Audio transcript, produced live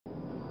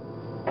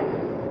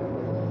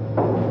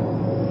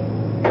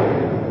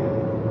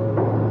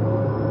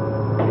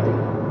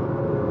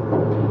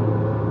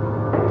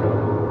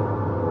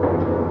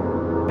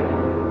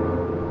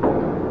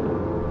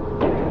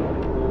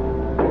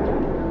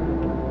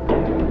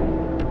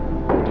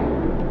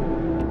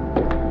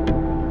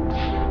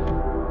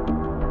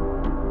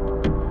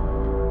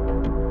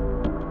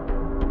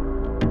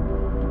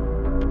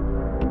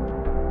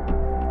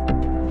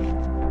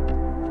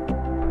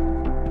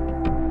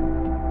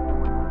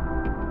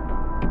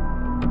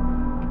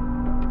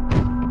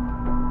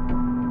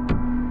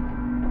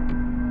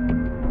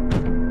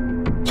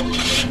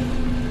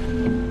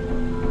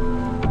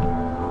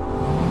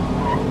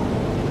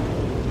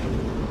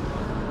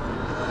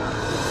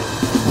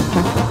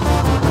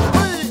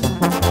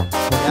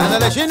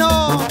Ándale, chino,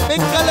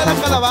 píncale la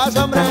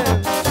calabaza, hombre.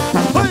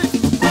 ¡Uy!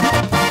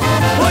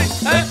 ¡Uy!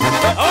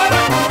 ¡Órale!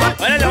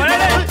 ¡Órale,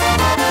 órale!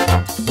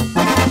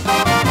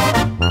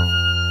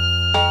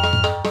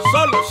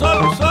 Solo,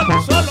 solo,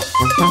 solo, solo.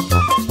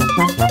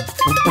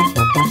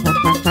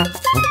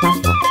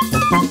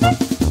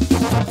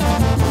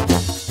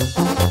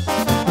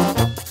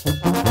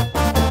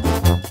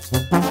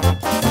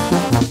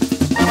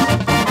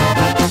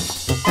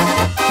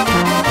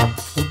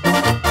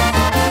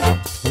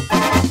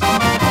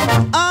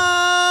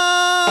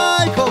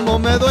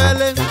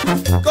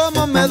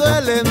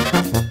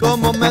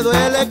 Cómo me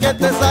duele que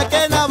te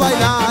saquen a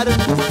bailar.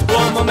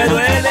 Cómo me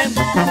duele,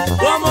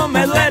 cómo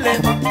me duele,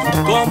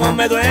 cómo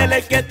me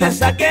duele que te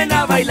saquen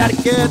a bailar.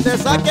 Que te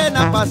saquen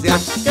a pasear,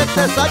 que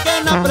te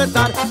saquen a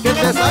apretar, que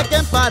te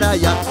saquen para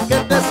allá, que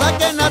te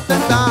saquen a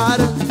tentar.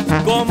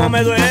 Cómo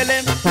me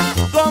duele,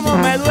 cómo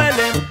me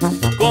duele,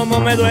 cómo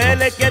me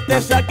duele que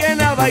te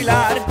saquen a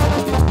bailar.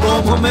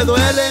 Cómo me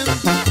duele,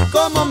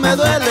 cómo me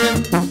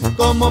duele,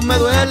 cómo me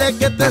duele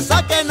que te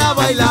saquen a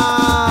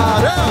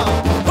bailar.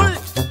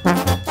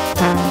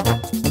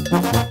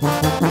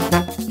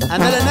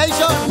 Ándale,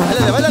 Nation,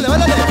 báilale, báilale,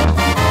 báilale.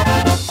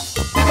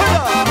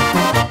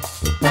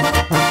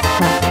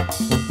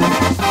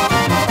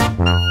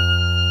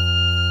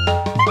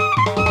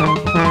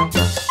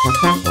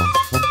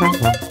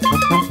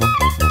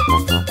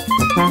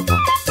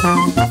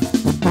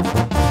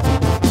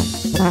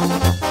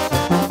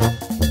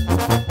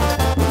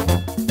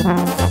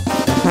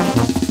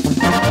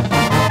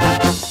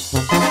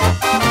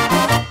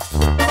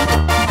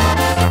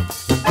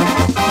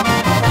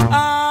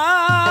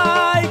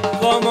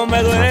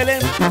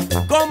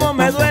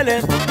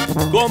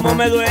 Cómo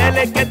me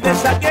duele que te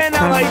saquen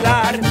a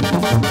bailar.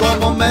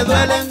 Cómo me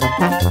duelen,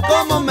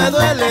 cómo me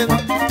duelen,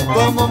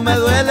 cómo me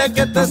duele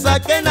que te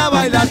saquen a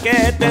bailar.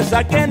 Que te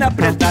saquen a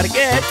apretar,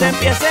 que te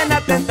empiecen a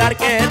tentar,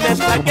 que te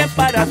saquen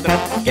para atrás,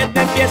 que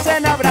te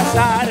empiecen a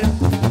abrazar.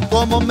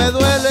 Cómo me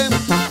duele,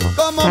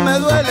 cómo me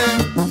duele,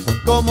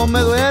 cómo me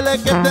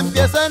duele que te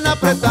empiecen a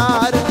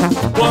apretar.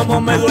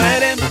 Cómo me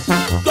duele,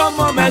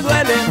 cómo me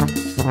duele,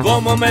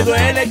 cómo me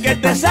duele que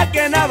te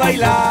saquen a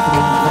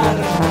bailar.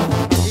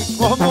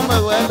 Cómo me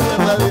duele, de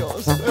verdad,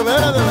 Dios. De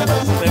veras, de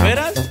veras. ¿De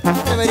veras?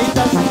 De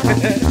veritas.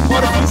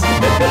 Porfis.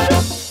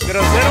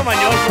 Grosero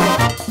mañoso.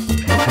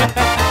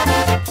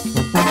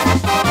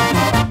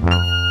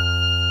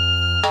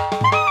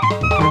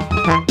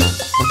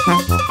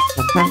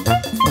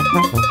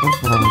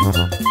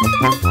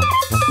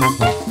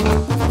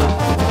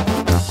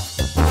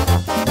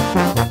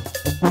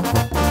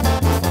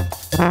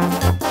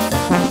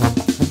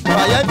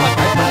 Vaya y pa'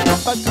 acá, vaya y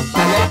pa' acá,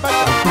 vaya y pa'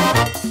 acá.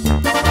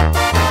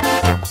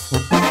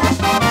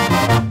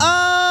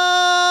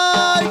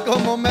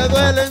 Cómo me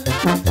duelen,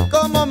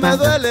 cómo me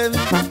duelen,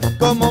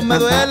 cómo me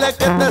duele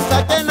que te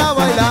saquen a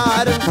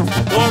bailar.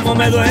 Cómo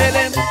me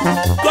duele,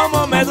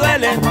 cómo me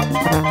duele,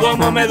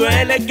 cómo me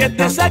duele que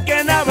te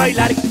saquen a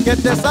bailar. Que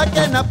te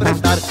saquen a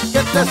apretar, que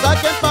te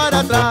saquen para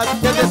atrás,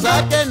 que te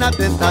saquen a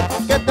tentar,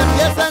 que te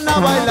empiecen a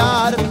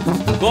bailar.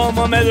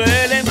 Cómo me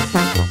duele,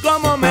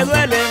 cómo me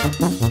duele,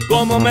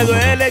 cómo me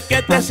duele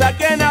que te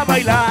saquen a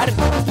bailar.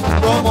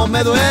 Cómo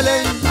me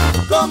duele,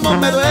 cómo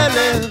me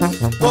duele,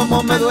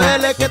 cómo me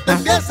duele que te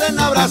empiecen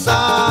a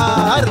abrazar.